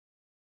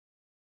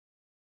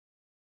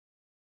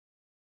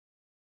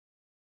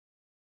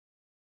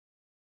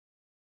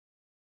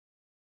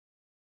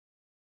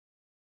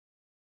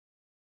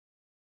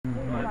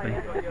Might be.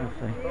 We'll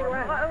see. Well,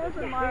 it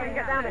wasn't mine.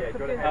 Get down it.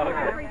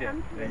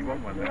 Yeah, you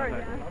want one, don't you?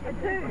 I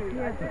do.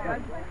 Yeah. Yes, yeah.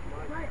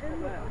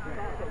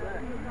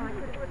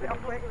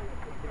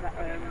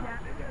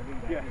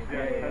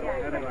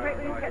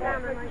 Get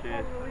down and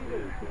Cheers.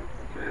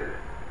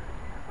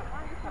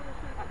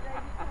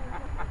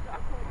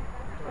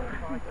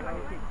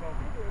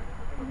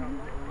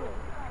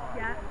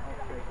 Yeah.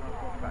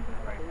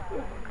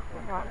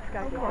 Right, let's go.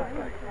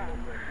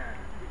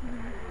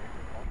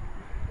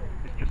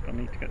 It's just I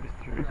need to get this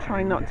through. I'm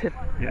trying not to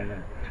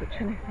touch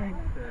anything.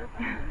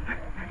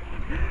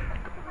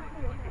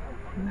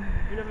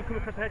 You never come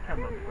across a head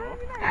camera before?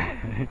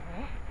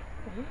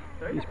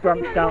 It's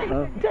branched out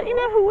though. Don't you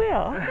know who we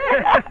are?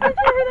 Don't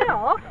you know who they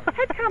are?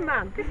 Headcam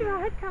man. This is our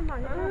headcam man.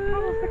 He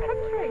travels the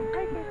country,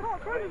 taking hot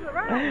runners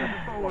around.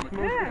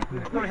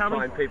 Yeah. Sorry, how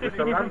many people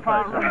from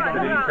Parkrun?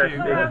 An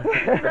interesting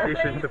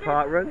addition to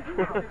Parkrun.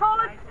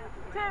 Paula,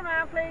 turn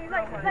around please,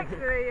 next to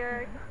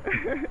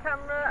the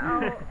camera.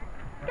 Oh.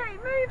 Okay,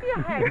 move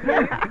your head.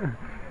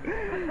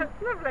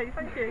 Lovely,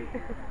 thank you.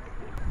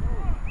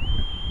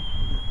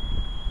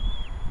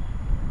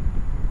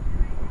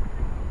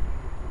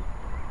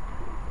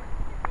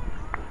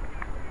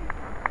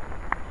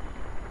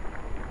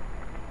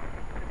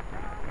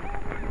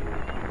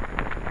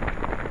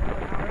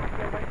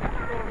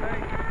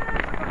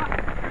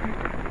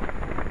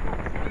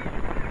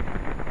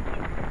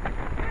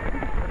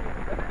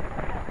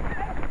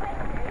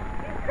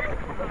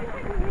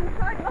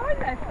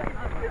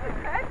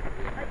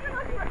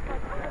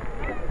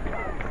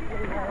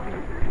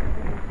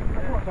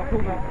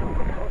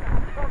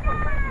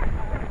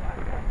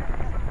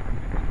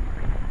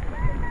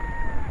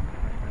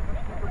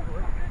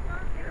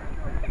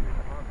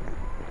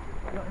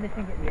 Not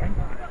anything at the end.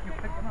 You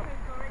pick them up.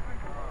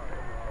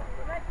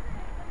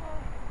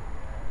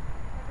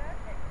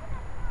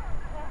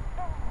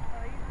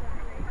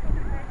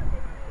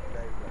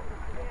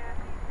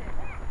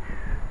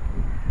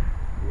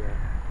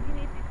 You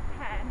need this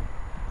pen,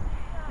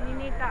 and you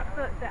need that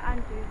book that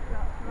Andrew's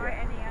got to write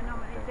any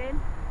anomalies in.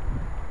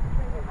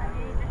 And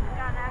you need the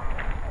scanner.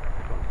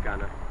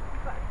 Scanner.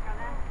 You've got a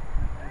scanner.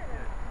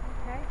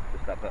 Okay.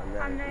 Just that button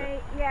there. And isn't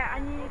it? yeah,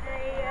 and you need a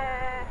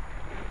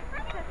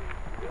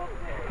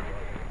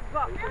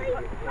box.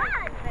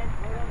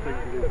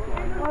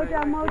 Well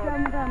done, well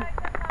done, well done.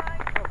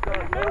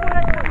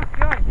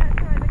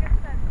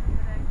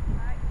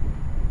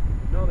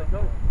 No, they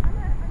don't.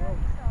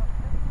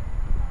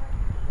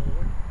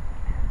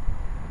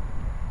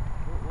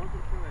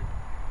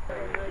 Well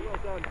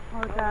done,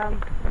 well done.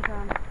 Well done.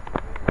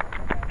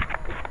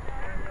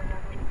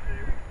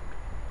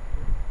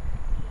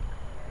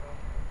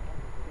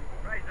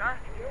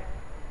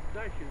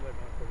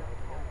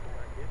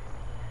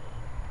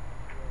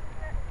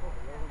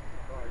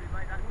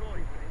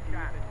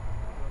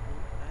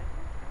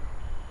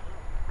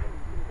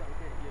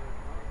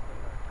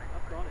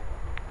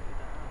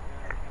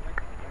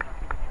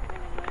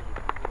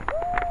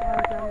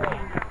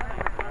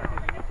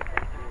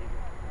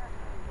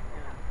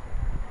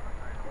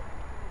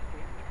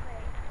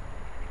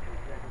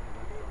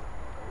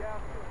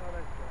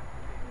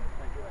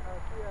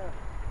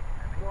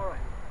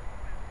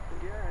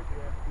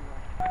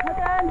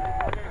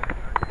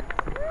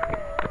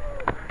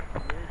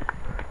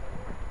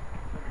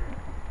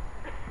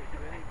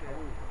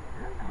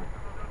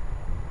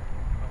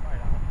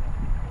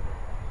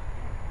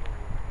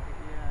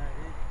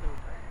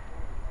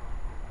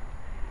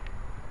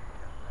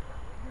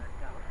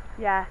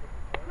 Yeah.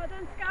 Well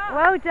done, Scott.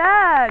 Well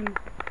done.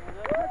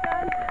 Well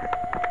done.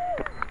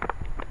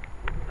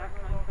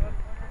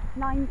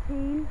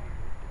 19.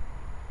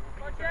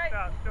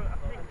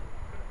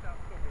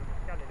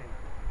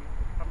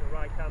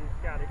 Right hand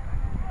scan it.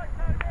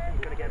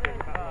 He's going to get busy.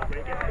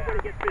 When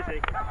it gets busy.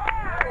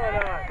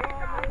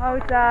 Well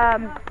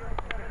done.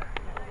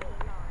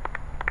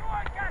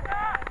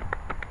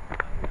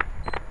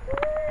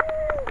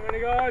 Come on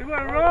guys,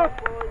 well rough.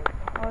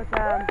 Well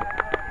done.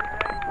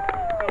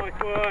 Nice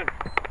one.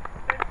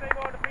 Stay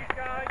more on the piece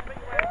guys.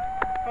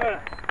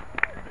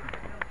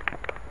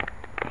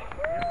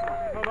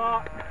 Come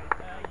on.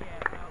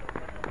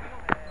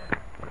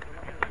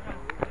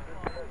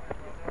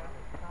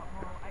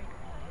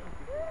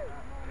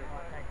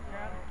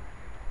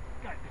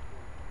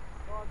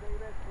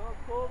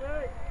 Corby.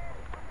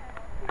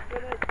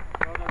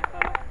 Well done,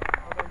 fella.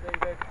 Well done,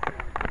 David.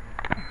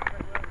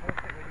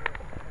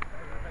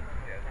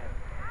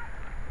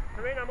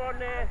 Come in, I'm on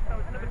there. That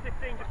was number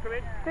 15, just come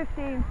in.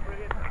 15.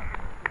 Brilliant.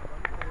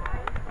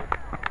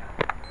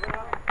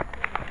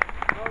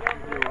 Well done.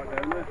 You're right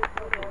down there.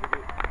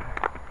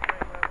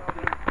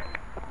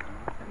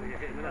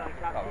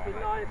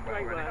 Nice,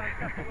 great work.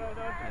 Well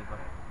done.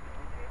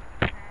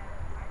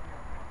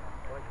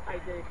 Hey,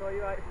 Jake, are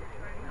you right?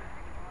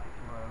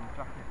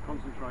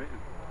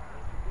 Concentrating.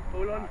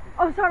 All on.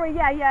 Oh, sorry,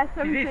 yeah,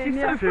 something. This is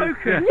yeah. so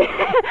focused.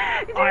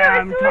 I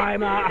am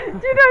timer. Do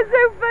you know what's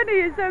so funny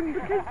is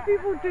because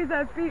people do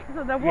their beeps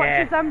on their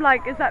watches, Yeah. I'm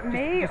like, is that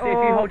me Just or? if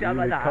you hold it up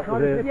like that. Couple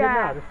there.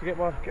 Yeah. Just to get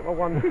my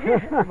one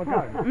my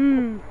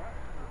go.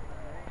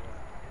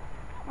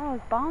 Oh,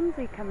 is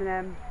Barnsley coming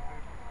in?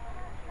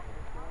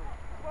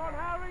 Come on,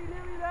 Harry,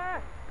 nearly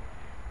there.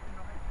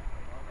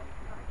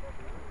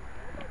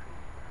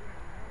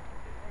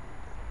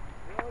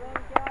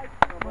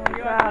 Well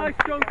Yeah, done. nice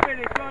strong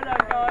finish. Well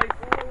done, guys.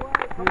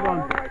 Come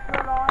on.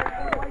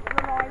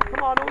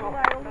 Come on, all the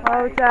way.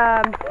 Well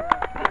done.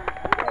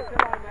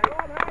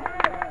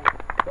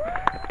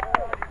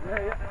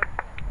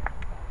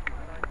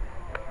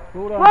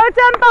 Well done. Well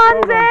done,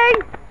 Barnsley!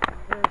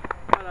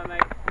 Well done,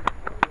 mate.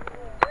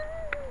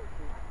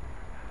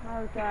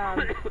 Well done.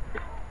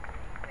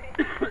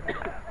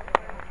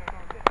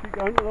 Keep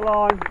going to the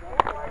line.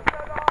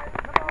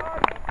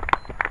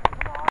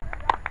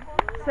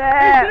 He's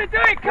gonna do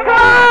it! Come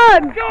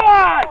on! Go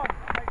on!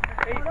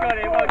 He's got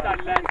it. Well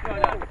done, lads.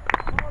 Well done.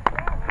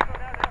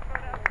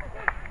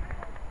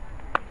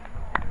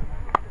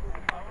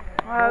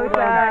 Well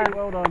done.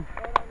 Well done.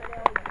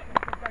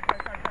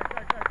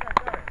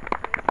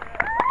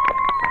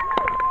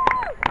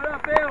 Well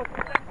done, Bill.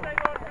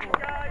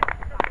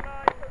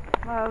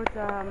 Well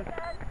done.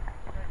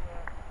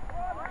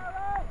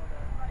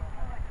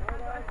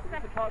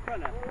 It's a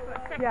Parkrun.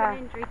 Second Yeah.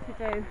 injury to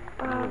do.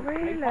 Oh,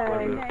 really? In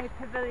the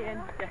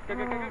pavilion. Yes, go,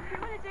 go, go, go. Do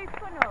you want to do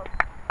funnel?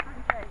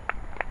 Andrew?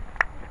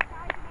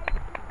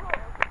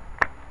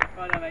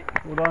 Well done, mate.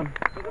 Well done.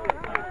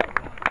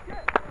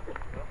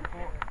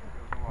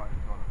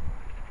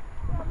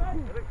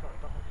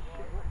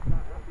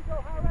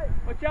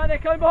 Watch out, they're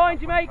coming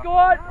behind you, mate. Go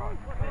on.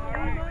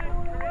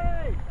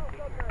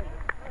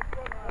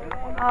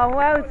 Oh,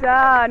 well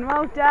done.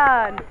 Well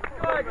done.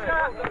 Go on,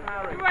 chap.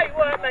 Great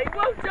work, mate.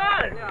 Well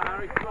done. Yeah,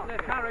 Harry.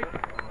 Left, Harry.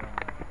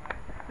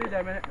 See you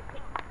there a minute.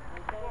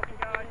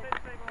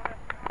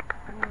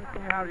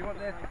 Harry, you want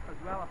this as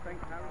well, I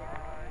think, Harry.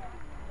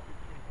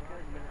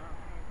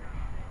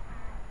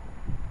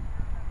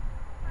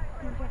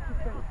 Jackie's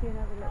going to see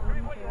another little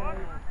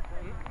injury.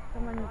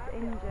 Someone's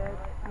injured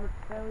in the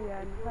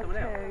pavilion. That's Someone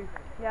else?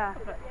 who? Yeah.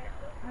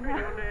 I know.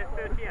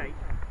 38.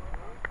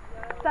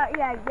 That,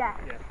 yeah.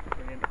 Yes,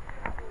 brilliant.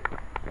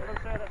 Well done,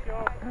 sir. That's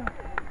yours.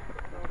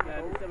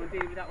 Someone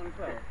dealing with that one as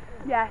well?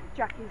 Yeah,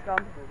 Jackie's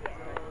gone.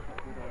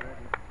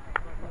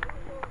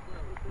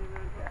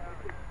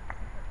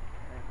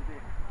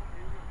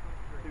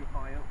 Too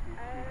high up.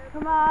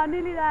 Come on,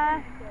 nearly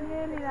there.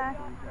 Nearly there.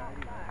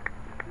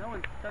 No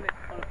one's done it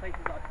on the places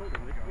that I taught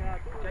them with.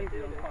 James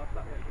did on the path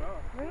that way as well.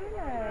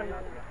 Really?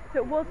 So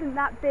it wasn't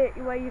that bit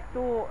where you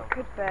thought it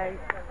could be?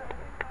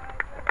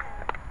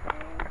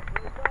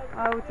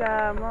 Well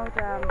done, well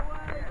done.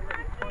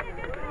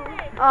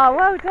 Oh,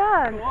 well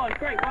done. Go on,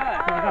 great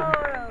work.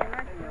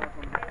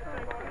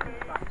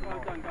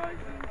 Well done, guys.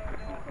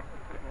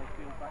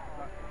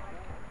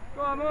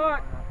 Go on,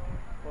 Mark.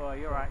 Boy,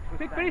 you're right.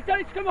 Big finish, don't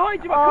need to come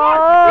behind you, Mark.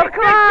 Oh,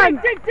 Come on. come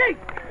on. Dig.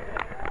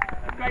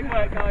 Great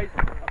work, guys.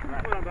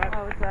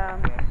 Well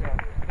done.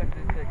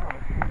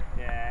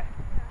 Yeah.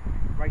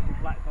 Racing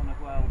flats on as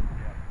well.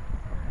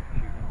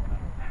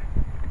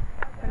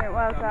 Brilliant,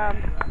 well done.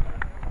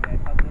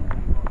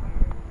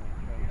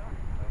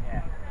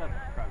 Yeah, that's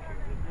approach it.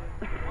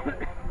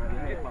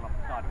 This one off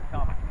the side of the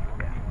tarmac.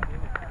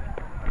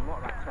 And what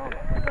that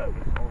tarmac was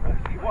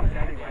almost. He was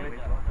anyway.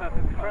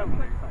 Perfect control.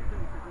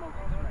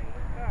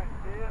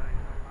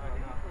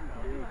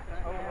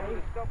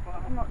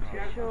 I'm not too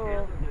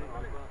sure.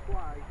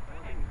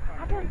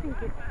 I don't think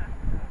it's...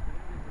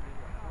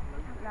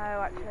 No,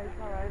 actually,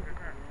 sorry.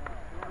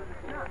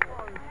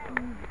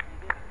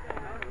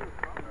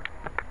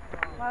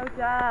 Well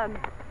done.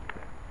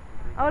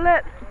 Oh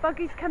look,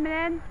 buggy's coming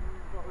in.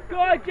 Go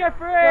on,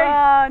 Jeffrey. Go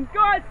on. Go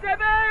on,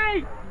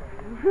 Sebby.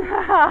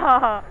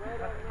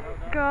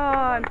 Go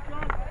on.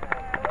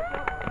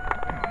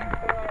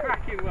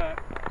 Cracking work.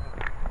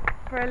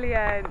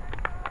 Brilliant.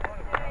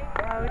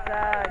 Well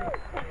done.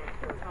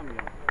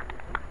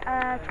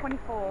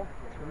 24.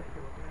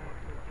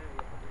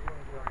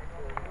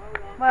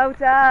 Well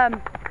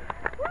done.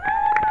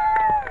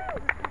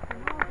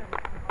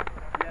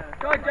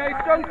 Go on, Joe.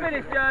 Strong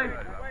finish, Joe.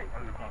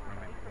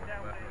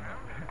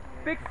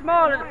 Big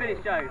smile at the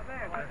finish, Joe.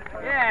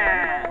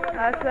 Yeah.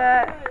 That's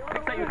it.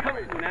 Looks like you're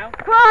comfortable now.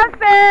 Come on,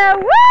 Phil.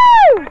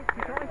 Woo!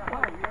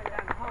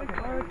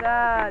 Well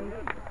done.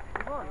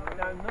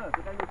 Down there,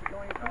 but then you're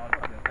going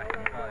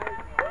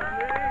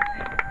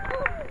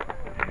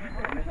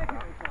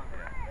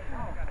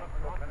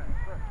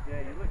yeah,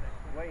 you look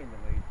way in the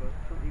lead, but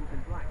something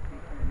in black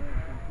keeps coming there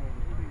and control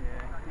the speed. Yeah,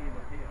 see him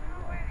up here.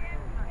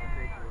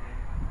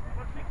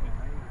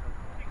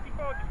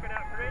 64 just gone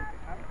out for in.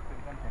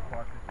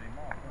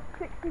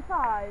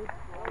 65.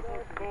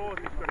 4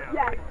 just gone out.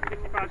 Yeah.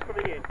 65's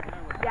coming in.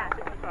 Yeah.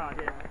 65,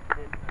 yeah.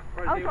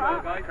 Oh, Well,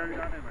 fine. guys.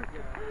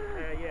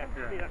 Yeah.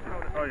 See, that's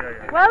Oh,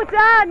 yeah. Well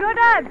done, well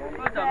done.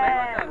 Well done,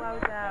 mate, well done. Well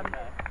done.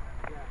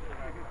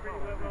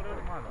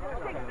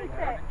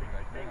 66.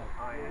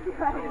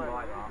 I don't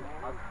like that.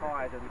 I was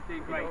tired and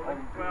Doing great. Well,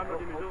 I'm not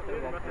doing results.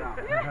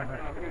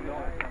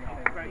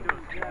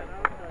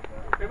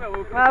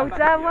 Well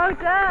done, well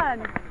done.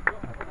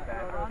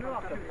 Go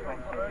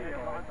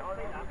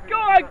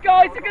on,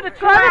 guys, they're going to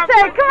try.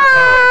 Come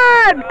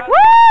on!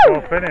 Woo!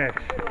 What finish.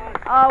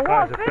 Oh, That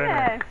what was a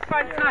finish!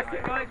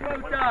 Fantastic, guys. Well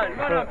done.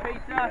 Well done,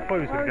 Peter. I thought he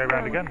was going to go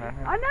round again then.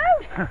 I know.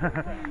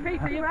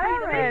 Peter, you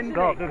Brilliant. beat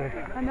Stop, did he?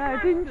 I know.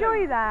 Did you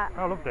enjoy that?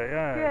 I loved it,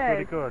 yeah. Good. It's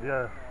really good,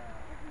 yeah.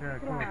 Yeah,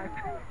 good.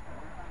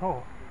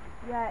 Oh,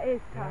 Yeah, it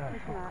is tough, yeah,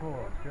 isn't of it?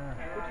 course, yeah.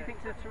 What do you think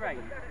to the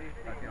terrain?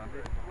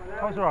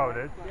 I was alright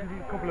with it. A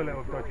couple of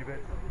little dodgy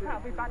bits. That'll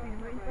be bad when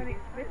it's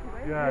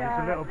slippery. Yeah,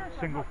 there's a little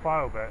single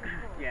file bit,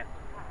 Yeah.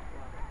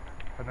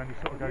 and then you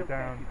sort of go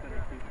down.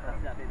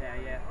 That's that bit there,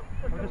 yeah.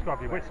 You just got to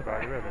have your wits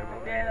about it, really.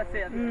 But Yeah, that's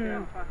it.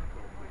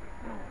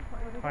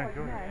 I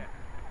enjoyed it.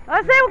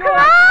 That's it, come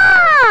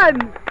on!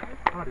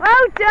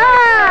 Well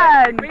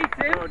done! Beat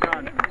him. Well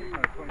done.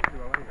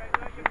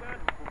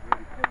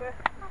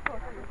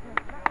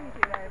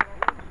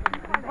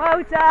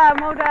 Well done,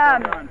 well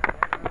done.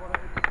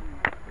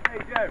 Hey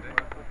Joe,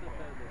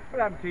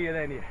 what happened to you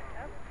then? You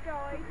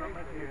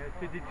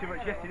did too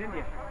much yesterday, didn't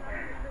you?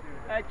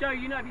 Joe,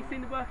 have you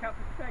seen the workout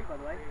for today, by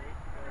the way?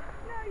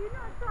 No, you're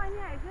not starting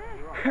yet, is it?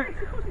 Yes,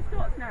 of course it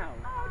starts now.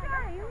 Oh,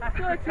 okay. That's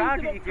Good 13th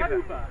target of you give it.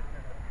 October.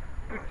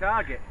 Good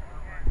target.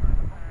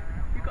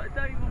 You've got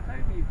 13th of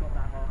October, you've got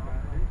that half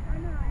marathon. I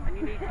know. And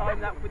you need time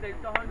that with the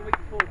time the week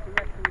before to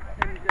rest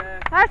and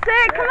That's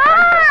it, come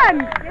on!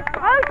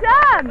 Well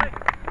done!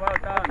 Well I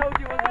done. told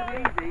you it wasn't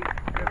easy. No,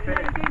 you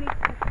do need to.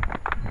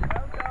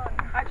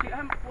 Actually,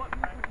 what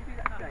would you do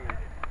that day?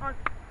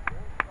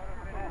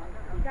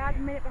 Dad, a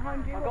minute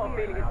behind you. I've what got a were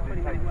you? feeling it's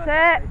 20 minutes work.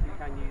 That's it.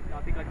 Can you? I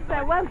think I So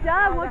decided. well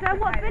done,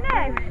 what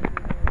finish?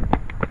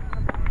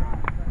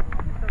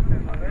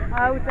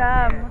 Well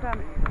done.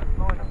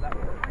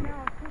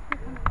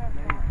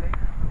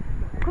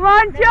 Come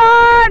on,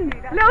 John!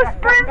 Little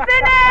sprint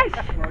finish!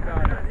 Well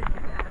done.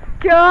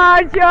 Go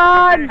on,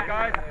 John!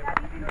 Guys.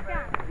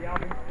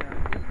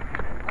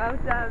 Well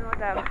done.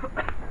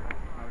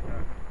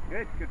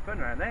 Good fun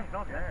around there.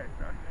 Nice. Yeah, it's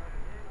nice.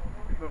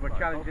 A bit of a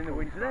challenge in the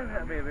winter then.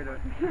 That'll be a bit of. I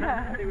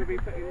think we'll be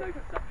putting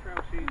notice up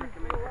trail shoes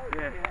recommended.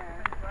 Yeah.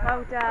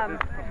 Well done.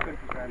 There's cross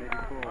country around here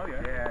before. Oh yeah.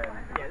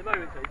 Yeah, at the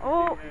moment, so it's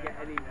Oh. if you get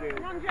any real.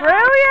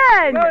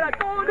 Brilliant!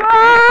 Go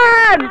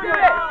on!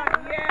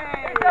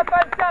 Yeah! It's a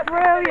fantastic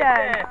Brilliant! finish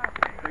there.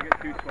 Don't get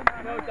too swampy.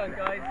 Well done,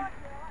 guys.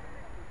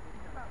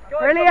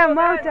 Brilliant,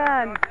 well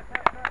done.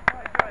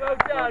 Well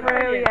done.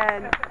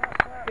 Brilliant.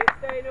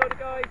 Stay in order,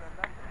 guys.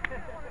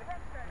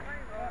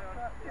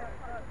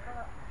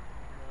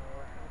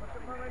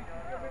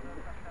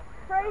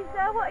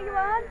 Fraser, what are you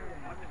on?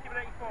 I'm just giving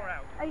 84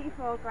 out.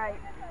 84, great.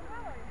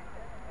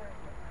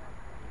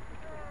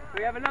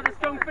 We have another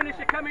strong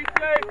finisher coming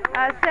through.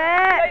 That's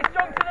Stay it.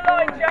 strong to the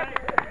line, Jack.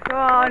 Go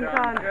on.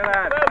 Good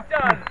lad. Well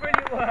done.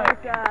 Brilliant Well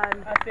work.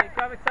 done. That's it.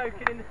 Grab a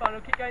token in the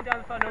funnel. Keep going down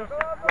the funnel.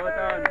 Well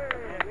done.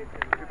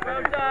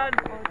 Well done.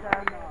 Well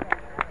done.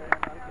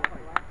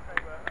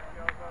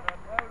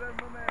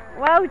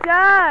 Well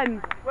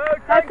done.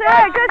 That's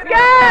guys. it, let's go.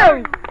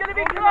 It's going to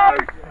be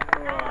close.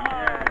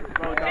 Yeah,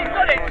 well done. She's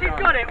got it. She's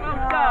got it. Well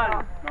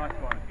done. Nice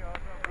one.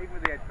 Even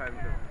with the headphones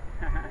on.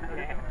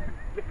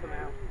 Rip them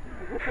out.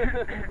 Well, we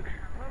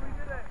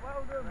did it.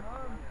 Well done, man.